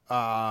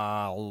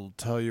 I'll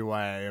tell you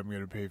why I am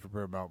going to pay for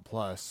Paramount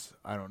Plus.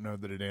 I don't know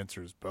that it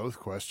answers both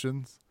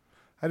questions.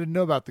 I didn't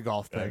know about the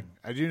golf thing.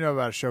 I do know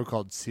about a show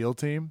called SEAL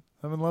Team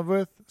I'm in love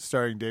with,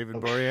 starring David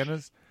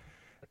Boreanaz.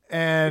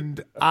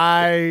 And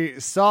I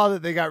saw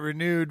that they got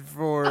renewed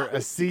for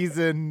a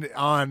season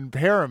on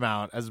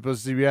Paramount as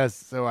opposed to CBS,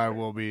 so I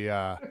will be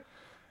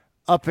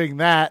upping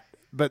that.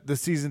 But the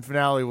season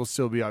finale will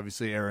still be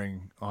obviously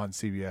airing on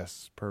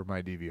CBS per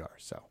my DVR.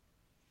 So,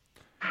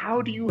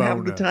 how do you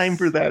have the time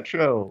for that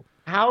show?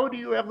 How do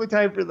you have the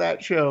time for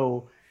that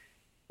show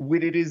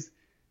when it is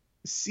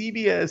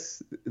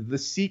CBS? The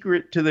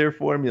secret to their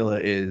formula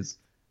is,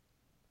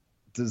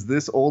 does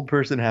this old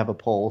person have a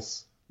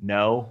pulse?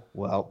 No.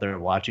 Well, they're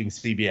watching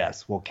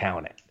CBS. We'll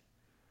count it.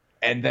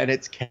 And then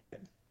it's Kevin,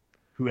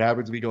 who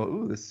happens to be going,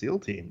 ooh, the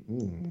SEAL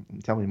Team.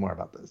 Tell me more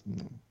about this.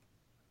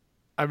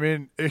 I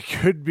mean, it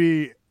could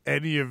be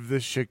any of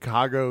the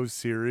Chicago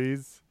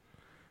series.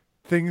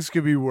 Things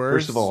could be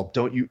worse. First of all,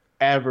 don't you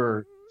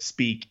ever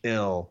speak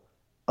ill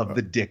of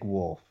the Dick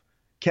Wolf.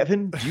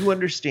 Kevin, do you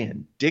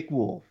understand? Dick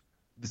Wolf,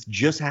 this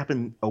just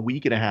happened a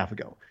week and a half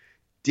ago.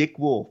 Dick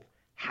Wolf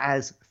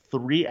has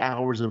 3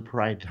 hours of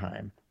prime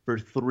time for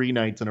 3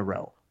 nights in a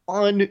row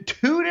on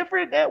 2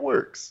 different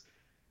networks.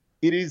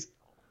 It is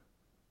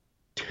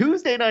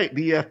Tuesday night,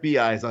 the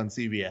FBI's on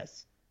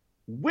CBS.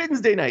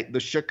 Wednesday night, the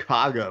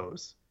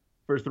Chicagos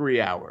for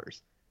 3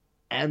 hours.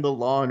 And the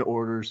Law and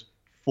Orders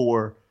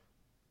for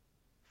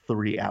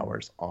 3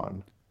 hours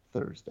on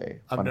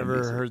Thursday. I've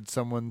never heard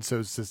someone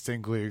so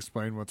succinctly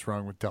explain what's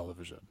wrong with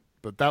television.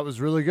 But that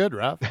was really good,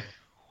 Raph. That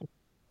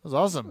was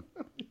awesome.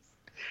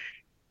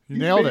 You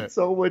nailed it.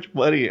 So much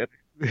money.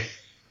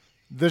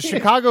 The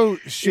Chicago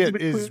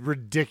shit is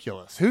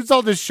ridiculous. Who's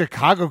all this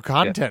Chicago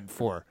content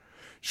for?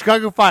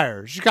 Chicago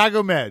Fire,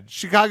 Chicago Med,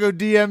 Chicago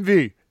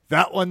DMV.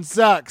 That one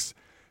sucks.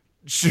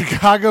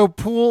 Chicago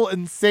Pool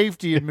and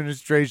Safety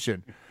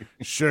Administration.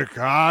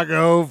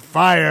 Chicago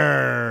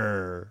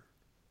Fire.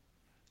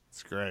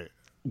 It's great.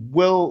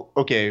 Well,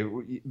 okay,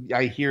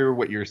 I hear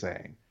what you're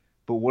saying.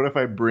 But what if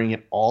I bring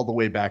it all the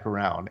way back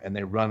around and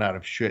they run out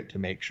of shit to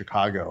make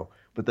Chicago,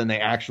 but then they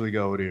actually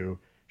go to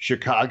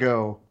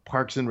Chicago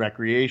Parks and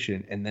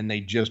Recreation, and then they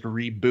just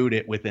reboot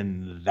it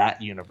within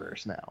that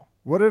universe now?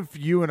 What if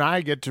you and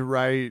I get to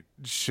write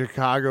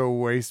Chicago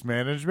Waste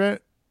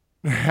Management?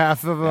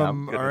 Half of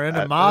them are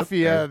into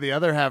mafia. The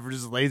other half are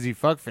just lazy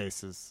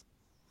fuckfaces.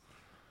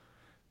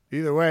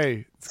 Either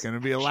way, it's going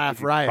to be a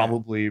laugh riot.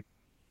 Probably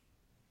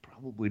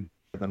better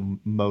than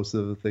most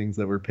of the things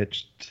that were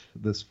pitched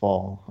this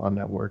fall on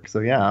network. So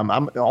yeah,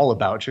 I'm all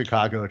about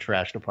Chicago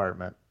Trash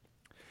Department.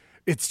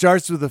 It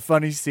starts with a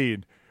funny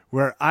scene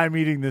where I'm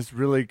eating this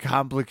really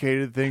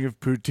complicated thing of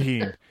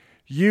poutine.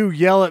 You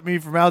yell at me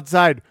from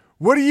outside,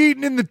 "What are you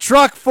eating in the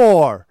truck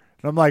for?"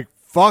 And I'm like,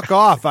 "Fuck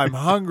off, I'm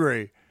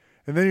hungry."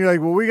 And then you're like,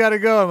 "Well, we got to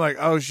go." I'm like,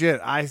 "Oh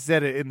shit, I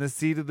said it in the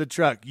seat of the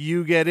truck.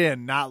 You get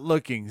in, not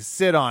looking,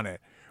 sit on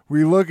it."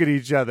 We look at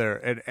each other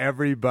and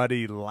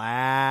everybody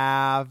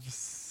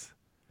laughs.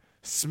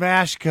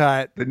 Smash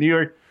cut. The New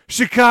York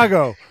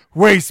Chicago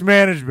Waste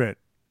Management.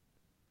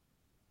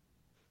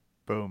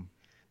 Boom.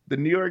 The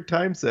New York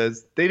Times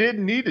says they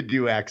didn't need to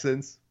do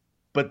accents,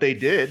 but they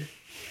did.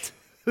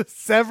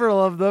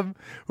 Several of them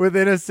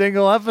within a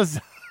single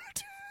episode.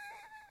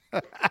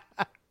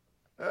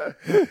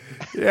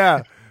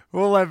 Yeah,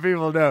 we'll let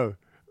people know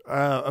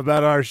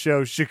about our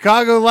show,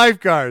 Chicago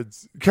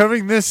Lifeguards,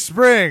 coming this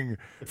spring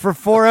for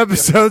 4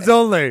 episodes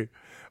only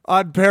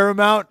on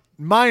Paramount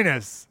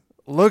Minus.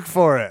 Look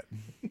for it.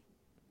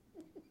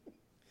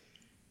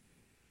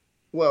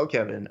 Well,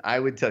 Kevin, I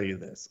would tell you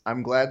this.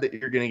 I'm glad that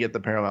you're going to get the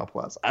Paramount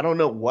Plus. I don't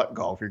know what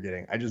golf you're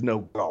getting. I just know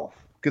golf.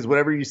 Because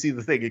whenever you see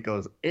the thing, it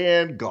goes,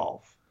 and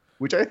golf,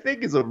 which I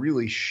think is a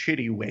really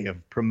shitty way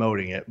of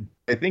promoting it.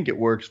 I think it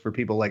works for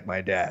people like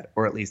my dad,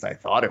 or at least I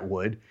thought it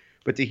would.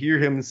 But to hear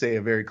him say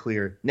a very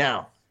clear,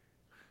 now,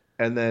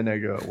 and then I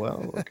go,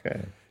 well,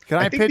 okay.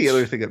 I think the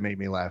other thing that made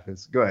me laugh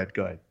is, go ahead.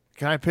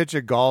 Can I pitch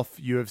a golf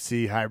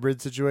UFC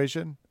hybrid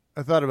situation?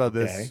 I thought about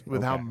this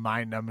with how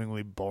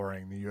mind-numbingly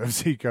boring the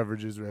UFC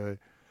coverage is, really.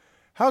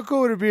 How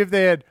cool would it be if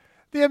they had...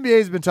 The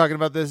NBA's been talking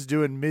about this,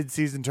 doing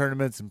mid-season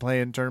tournaments and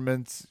play-in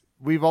tournaments.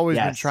 We've always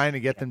been trying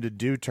to get them to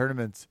do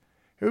tournaments.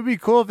 It would be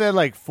cool if they had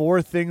like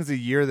 4 things a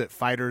year that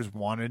fighters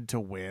wanted to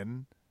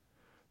win.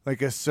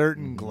 Like a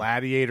certain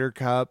Gladiator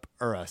Cup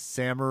or a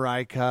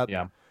Samurai Cup.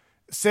 Yeah.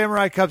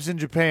 Samurai Cups in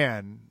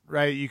Japan,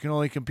 right? You can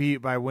only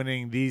compete by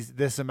winning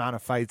this amount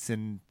of fights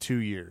in 2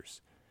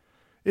 years.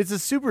 It's a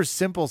super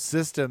simple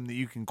system that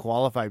you can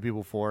qualify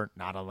people for,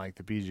 not unlike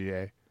the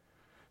PGA.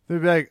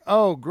 They'd be like,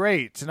 "Oh,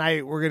 great.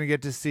 Tonight we're going to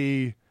get to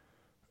see,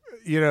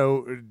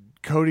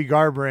 Cody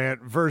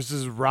Garbrandt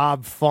versus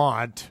Rob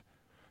Font."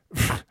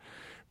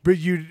 But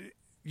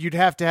you'd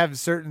have to have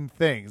certain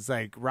things.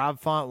 Like Rob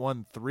Font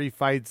won 3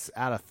 fights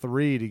out of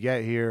 3 to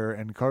get here,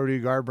 and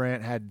Cody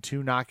Garbrandt had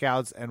 2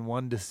 knockouts and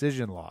 1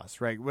 decision loss,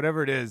 right?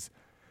 Whatever it is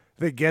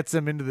that gets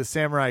them into the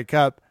Samurai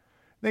Cup,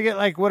 they get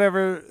like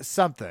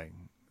something.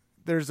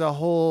 There's a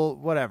whole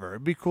whatever.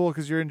 It'd be cool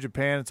because you're in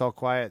Japan. It's all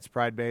quiet. It's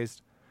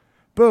pride-based.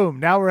 Boom.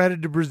 Now we're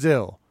headed to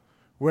Brazil,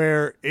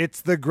 where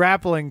it's the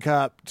grappling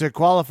cup. To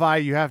qualify,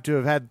 you have to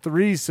have had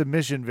 3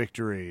 submission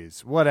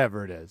victories,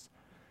 whatever it is.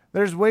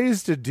 There's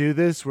ways to do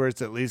this where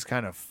it's at least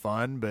kind of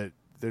fun, but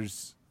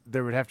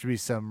there would have to be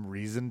some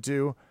reason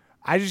to.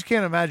 I just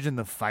can't imagine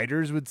the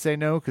fighters would say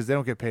no because they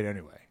don't get paid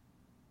anyway.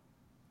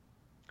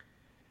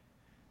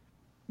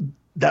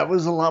 That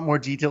was a lot more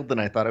detailed than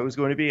I thought it was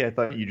going to be. I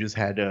thought you just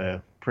had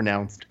a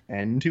pronounced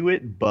end to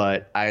it,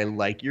 but I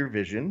like your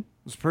vision. I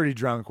was pretty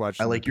drunk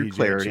watching the PGA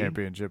clarity.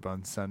 Championship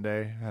on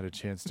Sunday. I had a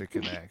chance to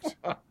connect.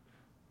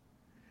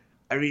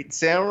 I mean,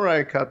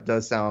 Samurai Cup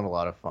does sound a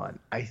lot of fun.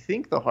 I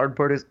think the hard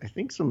part is, I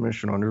think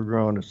Submission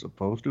Underground is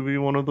supposed to be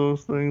one of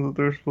those things that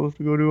they're supposed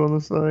to go do on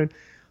the side.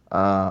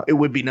 It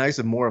would be nice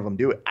if more of them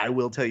do it. I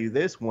will tell you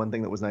this. One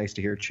thing that was nice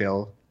to hear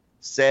Chael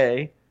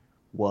say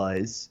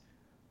was,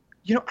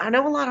 I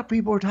know a lot of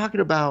people are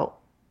talking about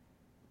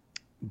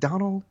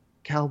Donald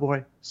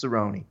Cowboy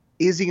Cerrone.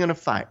 Is he going to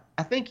fight?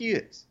 I think he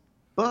is.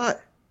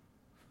 But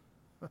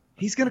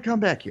he's going to come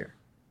back here.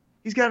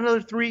 He's got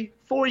another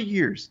 3-4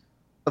 years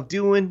of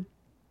doing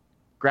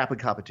grappling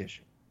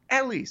competition.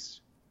 At least.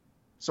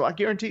 So I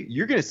guarantee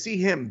you're going to see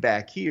him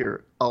back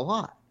here a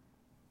lot.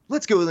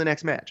 Let's go to the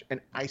next match.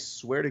 And I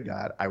swear to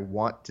God, I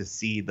want to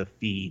see the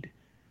feed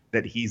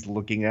that he's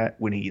looking at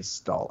when he is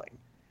stalling.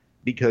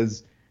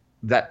 Because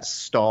that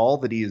stall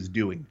that he is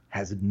doing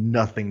has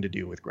nothing to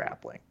do with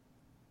grappling.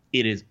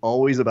 It is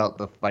always about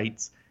the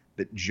fights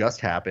that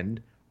just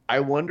happened.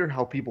 I wonder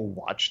how people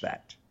watch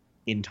that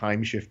in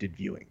time-shifted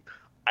viewing.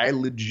 I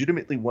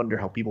legitimately wonder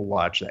how people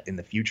watch that in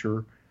the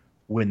future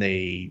when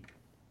they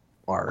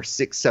are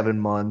 6-7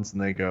 months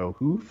and they go,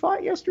 who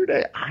fought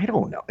yesterday? I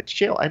don't know. It's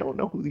chill. I don't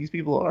know who these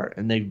people are.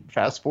 And they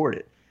fast forward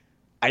it.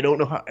 I don't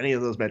know how any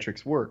of those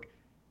metrics work.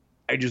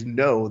 I just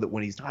know that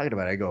when he's talking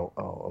about it, I go,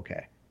 oh,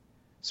 okay.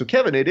 So,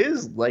 Kevin, it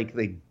is like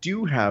they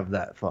do have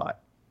that thought.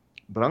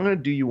 But I'm going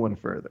to do you one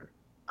further.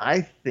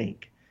 I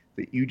think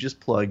that you just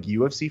plug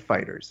UFC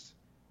fighters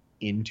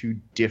into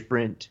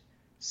different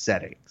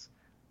settings.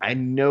 I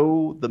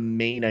know the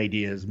main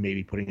idea is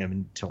maybe putting them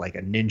into like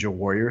a Ninja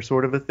Warrior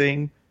sort of a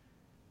thing,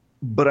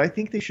 but I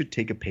think they should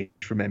take a page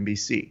from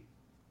NBC.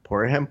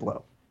 Por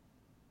ejemplo,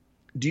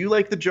 do you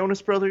like the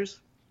Jonas Brothers?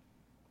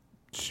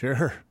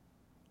 Sure.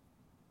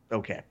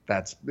 Okay,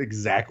 that's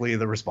exactly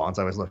the response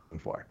I was looking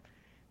for.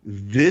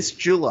 This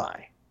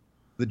July,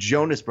 the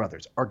Jonas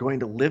Brothers are going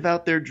to live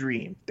out their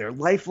dream, their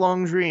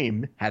lifelong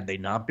dream, had they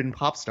not been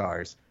pop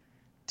stars,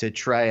 to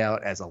try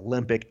out as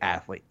Olympic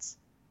athletes.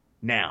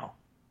 Now,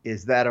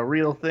 is that a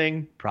real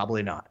thing?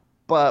 Probably not.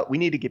 But we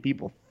need to get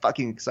people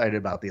fucking excited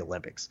about the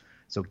Olympics.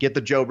 So get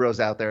the Joe Bros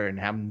out there and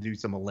have them do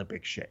some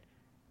Olympic shit.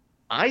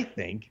 I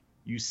think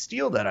you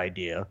steal that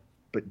idea,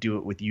 but do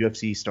it with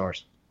UFC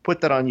stars.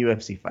 Put that on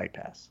UFC Fight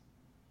Pass.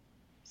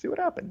 See what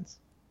happens.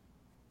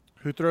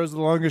 Who throws the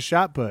longest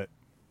shot put?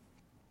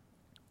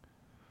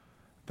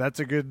 That's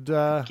a good...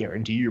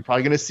 Guarantee you're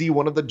probably going to see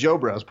one of the Joe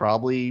Bros.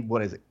 Probably,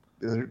 what is it?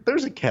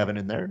 There's a Kevin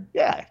in there.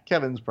 Yeah,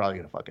 Kevin's probably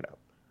going to fuck it up.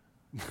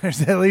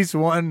 There's at least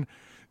one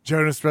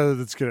Jonas brother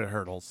that's good at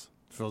hurdles.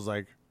 Feels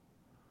like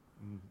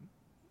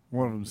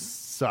one of them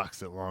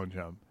sucks at long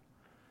jump.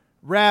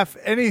 Raph,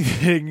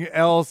 anything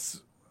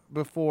else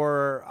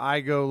before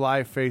I go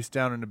lie face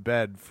down into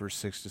bed for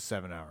 6 to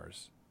 7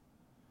 hours?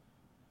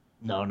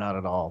 No, not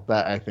at all.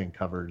 That, I think,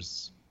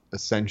 covers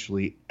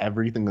essentially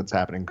everything that's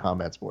happening in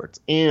combat sports.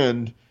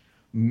 And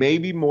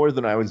maybe more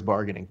than I was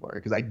bargaining for,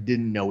 because I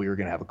didn't know we were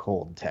going to have a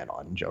cold 10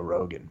 on Joe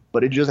Rogan.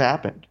 But it just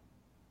happened.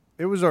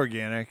 It was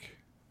organic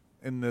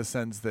in the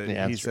sense that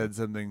he said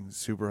true. Something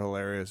super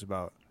hilarious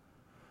about...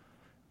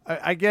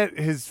 I get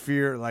his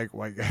fear, like,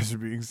 white guys are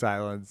being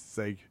silenced. It's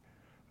like,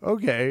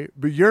 okay,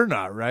 but you're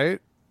not, right?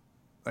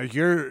 Like,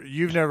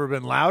 you've never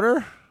been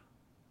louder?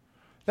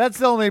 That's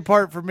the only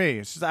part for me.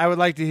 It's just I would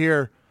like to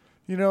hear,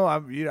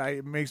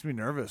 it makes me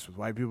nervous with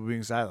white people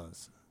being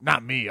silenced.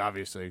 Not me,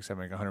 obviously, because I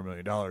make $100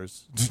 million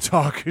to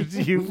talk to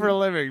you for a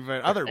living,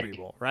 but other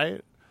people,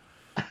 right?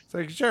 It's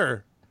like,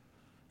 sure.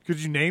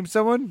 Could you name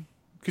someone?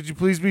 Could you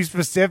please be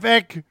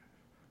specific?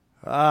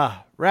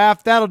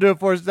 Raph, that'll do it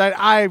for us tonight.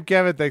 I am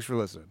Kevin. Thanks for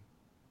listening.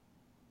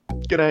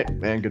 Good night,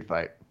 and good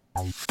fight.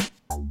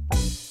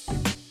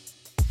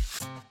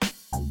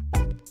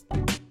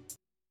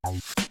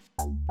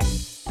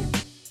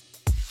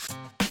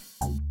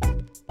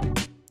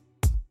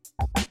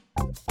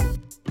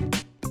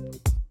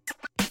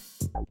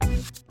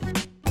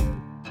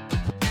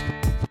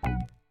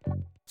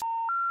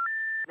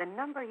 The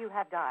number you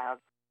have dialed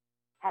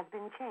has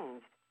been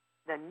changed.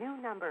 The new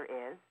number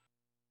is...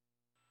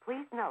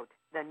 Please note,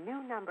 the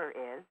new number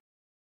is